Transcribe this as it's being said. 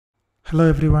Hello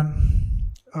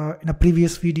everyone. In a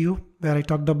previous video where I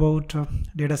talked about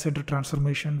data center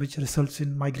transformation, which results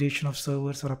in migration of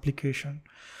servers or application,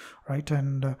 right?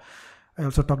 And I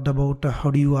also talked about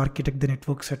how do you architect the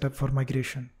network setup for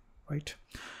migration, right?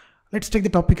 Let's take the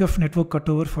topic of network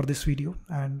cutover for this video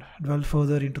and delve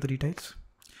further into the details.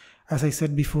 As I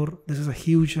said before, this is a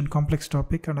huge and complex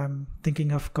topic, and I'm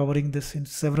thinking of covering this in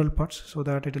several parts so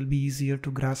that it will be easier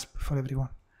to grasp for everyone.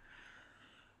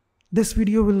 This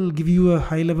video will give you a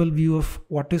high-level view of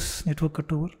what is network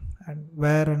cutover and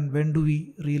where and when do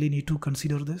we really need to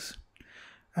consider this,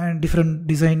 and different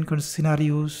design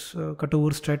scenarios,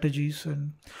 cutover strategies,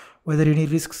 and whether any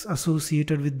risks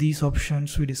associated with these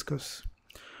options we discuss.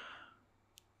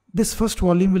 This first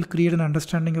volume will create an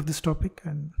understanding of this topic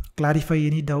and clarify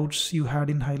any doubts you had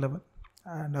in high level,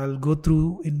 and I'll go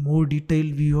through in more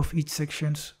detailed view of each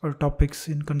sections or topics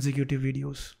in consecutive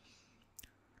videos.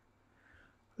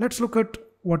 Let's look at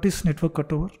what is network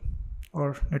cutover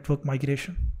or network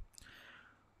migration.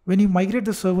 When you migrate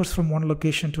the servers from one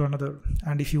location to another,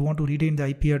 and if you want to retain the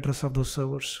IP address of those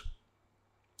servers,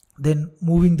 then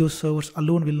moving those servers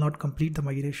alone will not complete the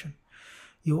migration.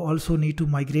 You also need to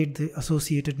migrate the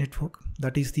associated network,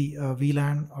 that is the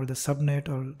VLAN or the subnet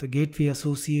or the gateway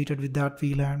associated with that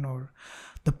VLAN or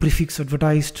the prefix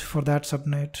advertised for that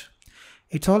subnet.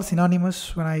 It's all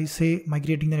synonymous when I say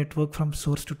migrating the network from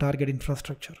source to target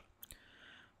infrastructure.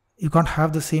 You can't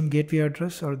have the same gateway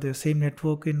address or the same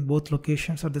network in both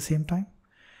locations at the same time.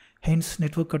 Hence,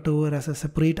 network cutover as a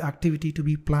separate activity to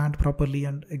be planned properly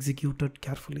and executed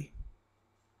carefully.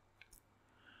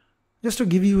 Just to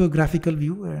give you a graphical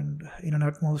view and in an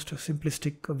utmost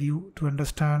simplistic view to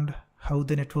understand how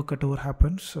the network cutover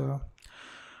happens,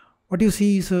 what you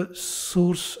see is a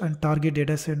source and target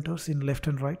data centers in left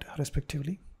and right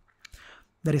respectively.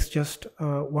 There is just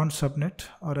one subnet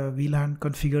or a VLAN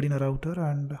configured in a router,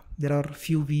 and there are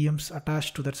few VMs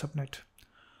attached to that subnet.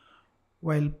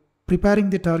 While preparing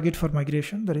the target for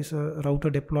migration, there is a router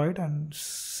deployed and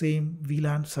same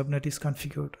VLAN subnet is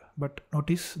configured. But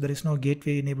notice there is no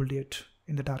gateway enabled yet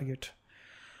in the target.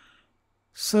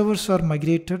 Servers are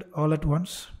migrated all at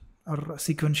once or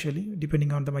sequentially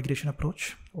depending on the migration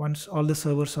approach. Once all the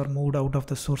servers are moved out of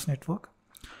the source network,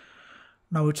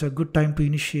 now it's a good time to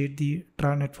initiate the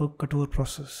network cutover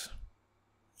process.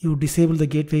 You disable the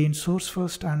gateway in source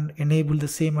first and enable the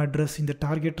same address in the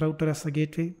target router as the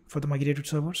gateway for the migrated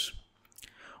servers.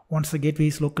 Once the gateway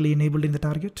is locally enabled in the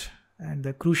target, and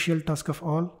the crucial task of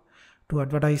all, to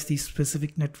advertise the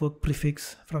specific network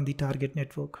prefix from the target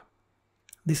network.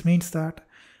 This means that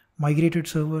migrated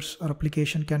servers or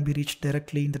application can be reached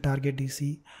directly in the target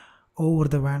DC over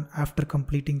the WAN after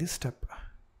completing this step.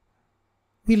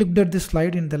 We looked at this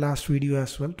slide in the last video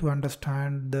as well to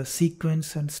understand the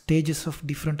sequence and stages of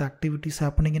different activities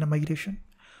happening in a migration.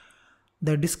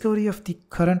 The discovery of the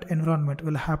current environment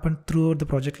will happen throughout the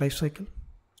project lifecycle.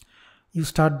 You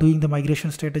start doing the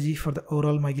migration strategy for the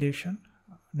overall migration.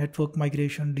 Network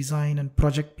migration design and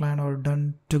project plan are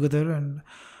done together and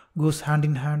goes hand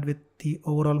in hand with the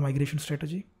overall migration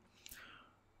strategy.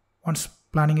 Once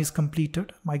planning is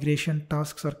completed, migration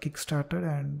tasks are kick-started,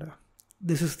 and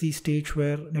this is the stage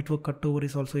where network cutover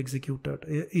is also executed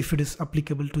if it is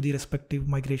applicable to the respective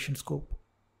migration scope.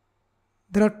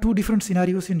 There are two different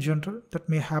scenarios in general that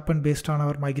may happen based on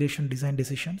our migration design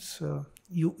decisions.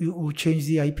 You change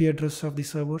the IP address of the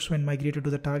servers when migrated to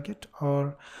the target,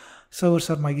 or servers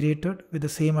are migrated with the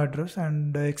same address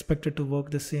and expected to work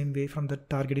the same way from the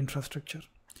target infrastructure.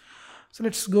 So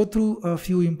let's go through a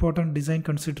few important design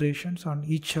considerations on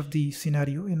each of the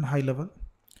scenario in high level.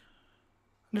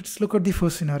 Let's look at the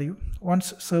first scenario.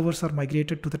 Once servers are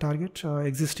migrated to the target,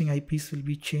 existing IPs will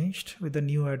be changed with the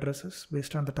new addresses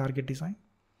based on the target design.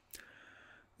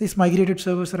 These migrated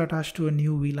servers are attached to a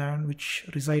new VLAN which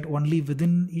reside only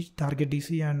within each target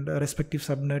DC, and a respective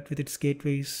subnet with its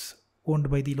gateways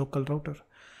owned by the local router.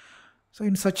 So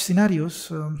in such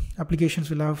scenarios, applications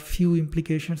will have few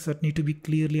implications that need to be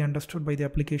clearly understood by the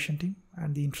application team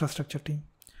and the infrastructure team.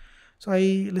 So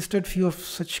I listed few of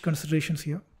such considerations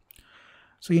here.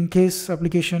 So in case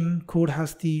application code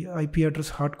has the IP address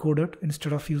hard-coded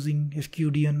instead of using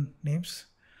FQDN names.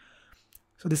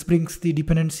 So this brings the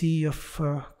dependency of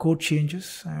code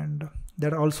changes, and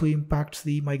that also impacts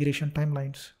the migration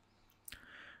timelines.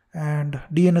 And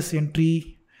DNS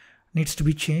entry needs to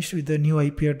be changed with the new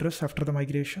IP address after the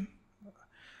migration.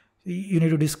 You need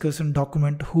to discuss and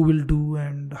document who will do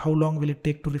and how long will it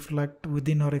take to reflect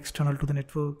within or external to the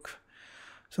network.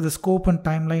 So the scope and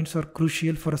timelines are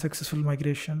crucial for a successful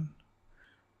migration.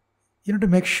 You need to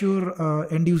make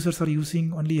sure end users are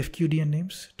using only FQDN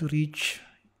names to reach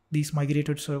these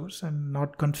migrated servers and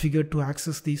not configured to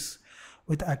access these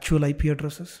with actual IP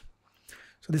addresses.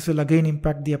 So this will again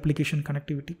impact the application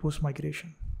connectivity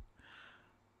post-migration.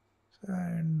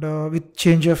 And with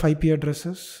change of IP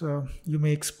addresses, you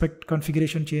may expect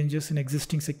configuration changes in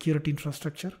existing security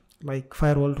infrastructure like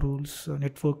firewall rules,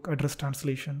 network address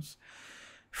translations,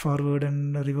 forward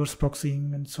and reverse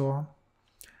proxying, and so on.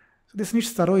 So this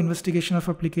needs thorough investigation of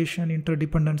application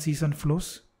interdependencies and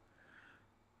flows.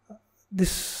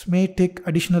 This may take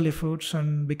additional efforts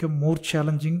and become more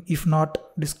challenging if not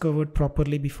discovered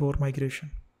properly before migration.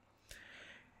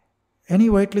 Any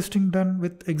whitelisting done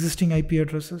with existing IP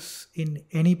addresses in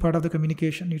any part of the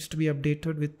communication needs to be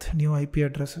updated with new IP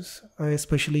addresses,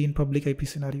 especially in public IP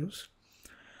scenarios.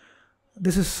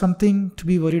 This is something to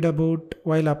be worried about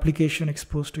while application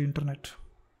exposed to internet.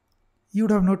 You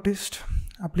would have noticed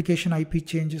application IP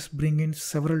changes bring in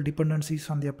several dependencies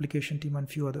on the application team and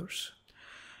few others.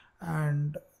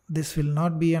 And this will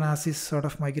not be an as-is sort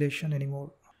of migration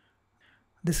anymore.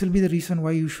 This will be the reason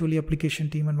why usually application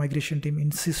team and migration team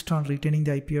insist on retaining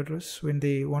the IP address when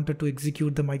they wanted to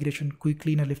execute the migration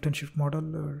quickly in a lift and shift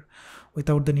model or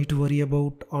without the need to worry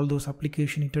about all those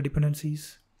application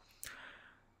interdependencies.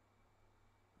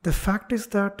 The fact is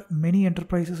that many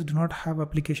enterprises do not have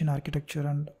application architecture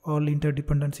and all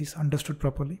interdependencies understood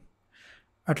properly.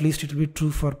 At least it will be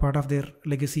true for part of their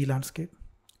legacy landscape.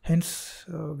 Hence,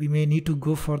 we may need to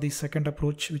go for the second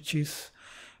approach, which is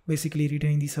basically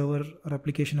retaining the server or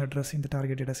application address in the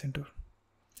target data center.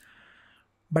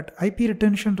 But IP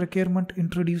retention requirement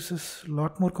introduces a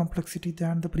lot more complexity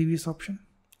than the previous option.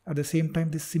 At the same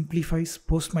time, this simplifies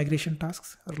post-migration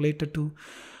tasks related to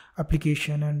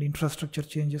application and infrastructure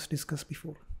changes discussed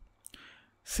before.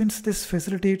 Since this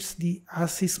facilitates the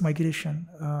as-is migration,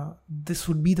 this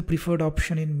would be the preferred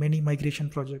option in many migration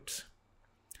projects.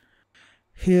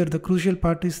 Here, the crucial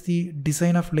part is the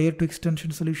design of layer 2 extension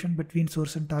solution between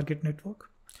source and target network.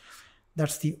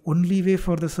 That's the only way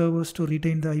for the servers to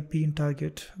retain the IP in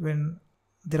target when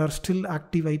there are still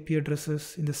active IP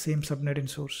addresses in the same subnet in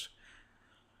source.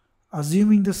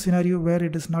 Assuming the scenario where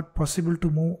it is not possible to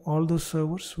move all those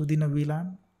servers within a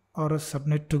VLAN or a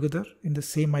subnet together in the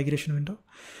same migration window,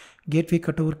 gateway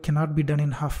cutover cannot be done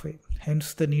in halfway,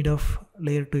 hence the need of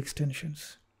layer 2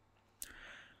 extensions.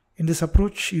 In this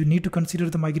approach, you need to consider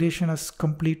the migration as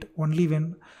complete only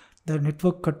when the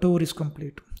network cutover is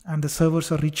complete and the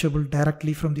servers are reachable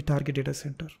directly from the target data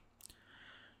center.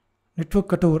 Network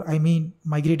cutover, I mean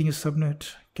migrating a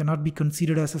subnet, cannot be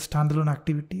considered as a standalone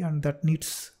activity, and that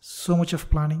needs so much of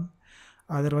planning,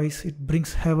 otherwise it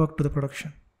brings havoc to the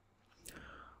production.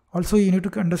 Also, you need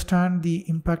to understand the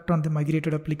impact on the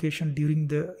migrated application during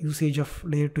the usage of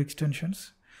layer 2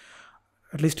 extensions,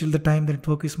 at least till the time the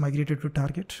network is migrated to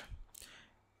target.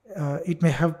 It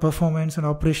may have performance and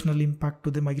operational impact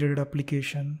to the migrated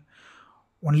application.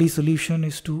 Only solution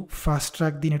is to fast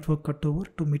track the network cutover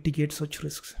to mitigate such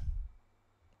risks.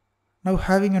 Now,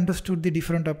 having understood the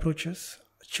different approaches,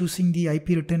 choosing the IP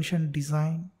retention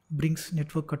design brings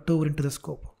network cutover into the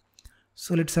scope.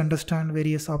 So let's understand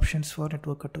various options for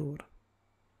network cutover.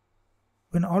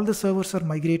 When all the servers are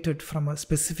migrated from a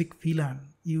specific VLAN,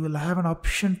 you will have an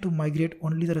option to migrate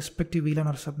only the respective VLAN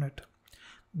or subnet.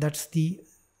 That's the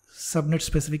subnet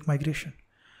specific migration.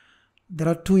 There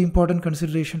are two important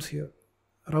considerations here: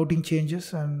 routing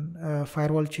changes and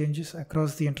firewall changes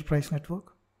across the enterprise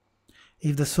network.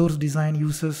 If the source design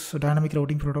uses a dynamic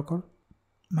routing protocol,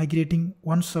 migrating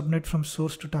one subnet from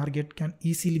source to target can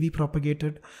easily be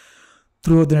propagated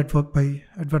throughout the network by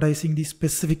advertising the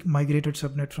specific migrated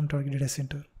subnet from target data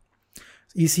center.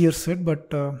 It's easier said, but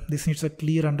this needs a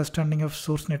clear understanding of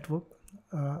source network,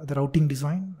 the routing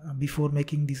design before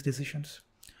making these decisions.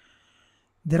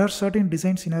 There are certain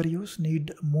design scenarios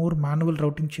need more manual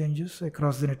routing changes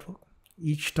across the network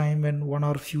each time when one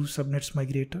or few subnets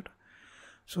migrated.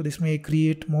 So this may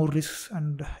create more risks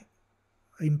and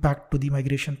impact to the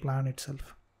migration plan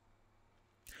itself.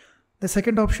 The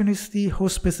second option is the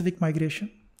host specific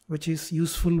migration, which is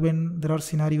useful when there are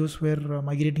scenarios where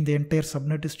migrating the entire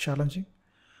subnet is challenging.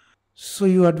 So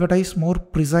you advertise more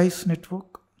precise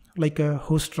network like a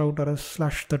host route or a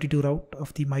 /32 route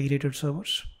of the migrated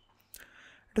servers.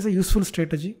 It is a useful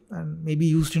strategy and may be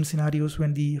used in scenarios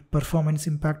when the performance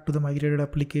impact to the migrated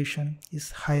application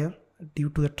is higher due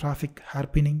to the traffic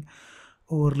happening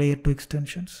over layer 2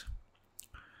 extensions.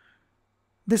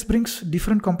 This brings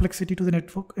different complexity to the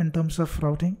network in terms of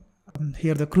routing.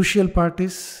 Here the crucial part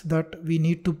is that we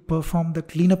need to perform the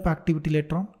cleanup activity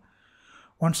later on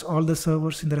once all the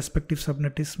servers in the respective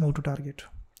subnet is moved to target.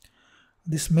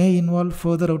 This may involve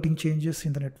further routing changes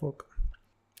in the network.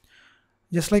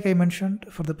 Just like I mentioned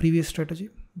for the previous strategy,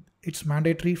 It's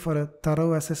mandatory for a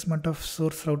thorough assessment of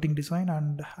source routing design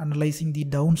and analyzing the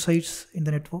downsides in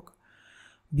the network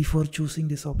before choosing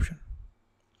this option.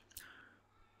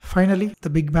 Finally, the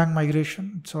Big Bang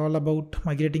migration. It's all about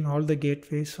migrating all the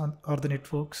gateways or the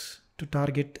networks to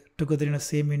target together in a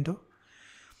same window.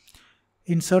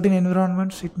 In certain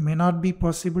environments, it may not be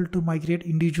possible to migrate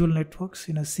individual networks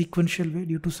in a sequential way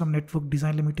due to some network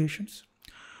design limitations,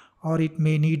 or it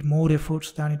may need more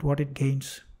efforts than what it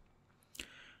gains.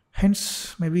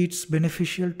 Hence, maybe it's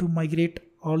beneficial to migrate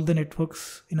all the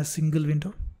networks in a single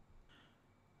window.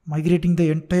 Migrating the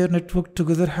entire network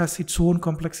together has its own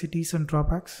complexities and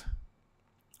drawbacks.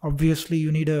 Obviously,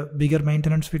 you need a bigger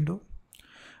maintenance window,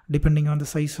 depending on the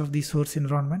size of the source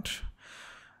environment.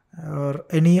 Or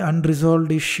any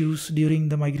unresolved issues during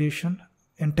the migration,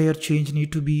 entire change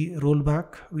need to be rolled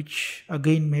back, which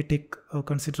again may take a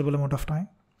considerable amount of time.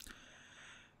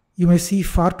 You may see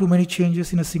far too many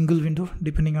changes in a single window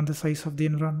depending on the size of the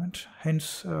environment.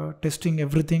 Hence, testing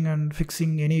everything and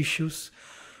fixing any issues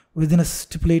within a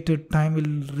stipulated time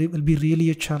will be really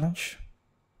a challenge.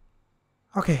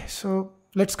 Okay, so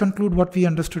let's conclude what we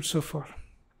understood so far.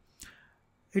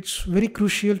 It's very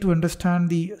crucial to understand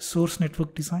the source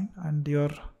network design, and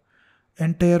your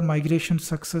entire migration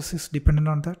success is dependent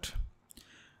on that.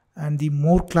 And the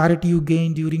more clarity you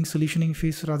gain during solutioning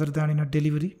phase rather than in a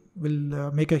delivery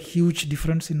will make a huge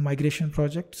difference in migration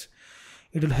projects.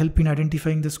 It will help in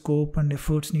identifying the scope and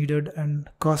efforts needed and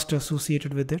cost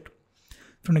associated with it.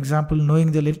 For example,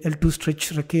 knowing the L2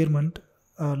 stretch requirement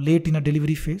late in a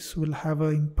delivery phase will have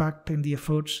an impact in the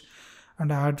efforts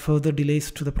and add further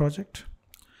delays to the project.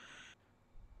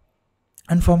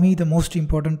 And for me, the most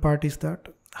important part is that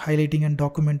highlighting and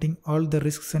documenting all the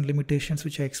risks and limitations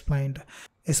which I explained,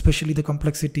 especially the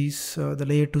complexities, the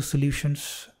layer 2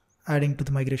 solutions adding to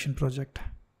the migration project.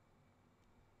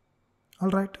 All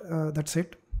right, that's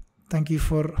it. Thank you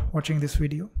for watching this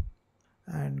video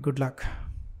and good luck.